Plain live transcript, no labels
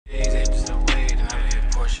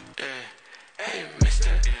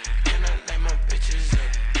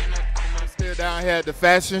out here at the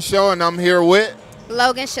fashion show, and I'm here with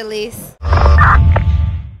Logan Chelise.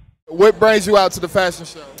 What brings you out to the fashion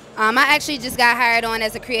show? I actually just got hired on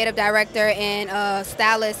as a creative director and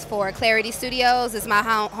stylist for Clarity Studios. It's my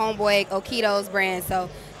homeboy Okito's brand, so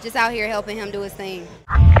just out here helping him do his thing.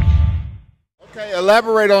 Okay,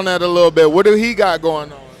 elaborate on that a little bit. What do he got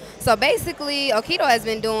going on? So basically, Okito has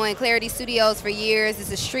been doing Clarity Studios for years.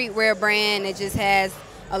 It's a streetwear brand that just has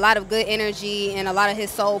a lot of good energy and a lot of his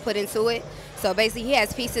soul put into it. So basically, he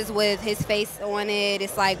has pieces with his face on it.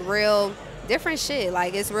 It's like real different shit.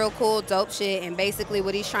 Like, it's real cool, dope shit. And basically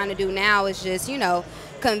what he's trying to do now is just, you know,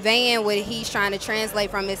 conveying what he's trying to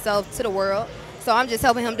translate from himself to the world. So I'm just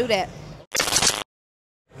helping him do that.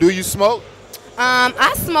 Do you smoke?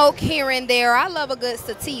 I smoke here and there. I love a good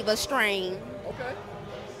sativa strain. Okay.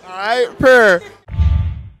 All right, pair.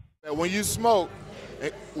 When you smoke,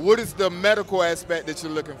 what is the medical aspect that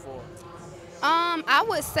you're looking for? I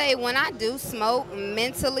would say when I do smoke,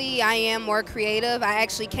 mentally I am more creative. I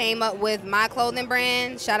actually came up with my clothing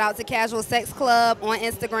brand. Shout out to Casual Sex Club on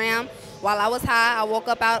Instagram. While I was high, I woke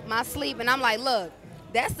up out my sleep and I'm like, look,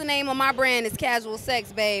 that's the name of my brand, is Casual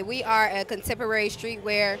Sex, babe. We are a contemporary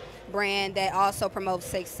streetwear brand that also promotes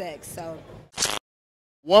safe sex. So,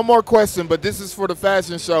 one more question, but this is for the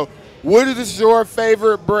fashion show. What is your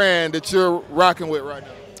favorite brand that you're rocking with right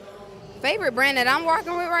now? Favorite brand that I'm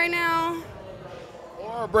rocking with right now?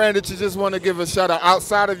 Or a brand that you just want to give a shout out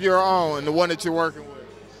outside of your own, the one that you're working with?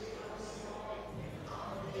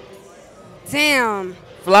 Damn.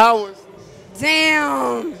 Flowers?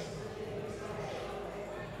 Damn.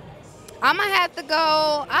 I'm going to have to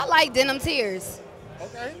go, I like Denim Tears.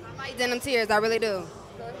 Okay. I like Denim Tears, I really do.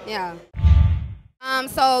 Okay. Yeah.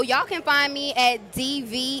 So y'all can find me at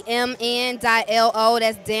dvmn.lo,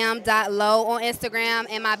 that's damn.lo on Instagram,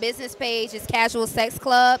 and my business page is Casual Sex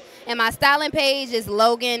Club, and my styling page is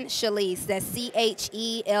Logan Chelise, that's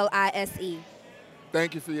Chelise.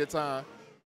 Thank you for your time.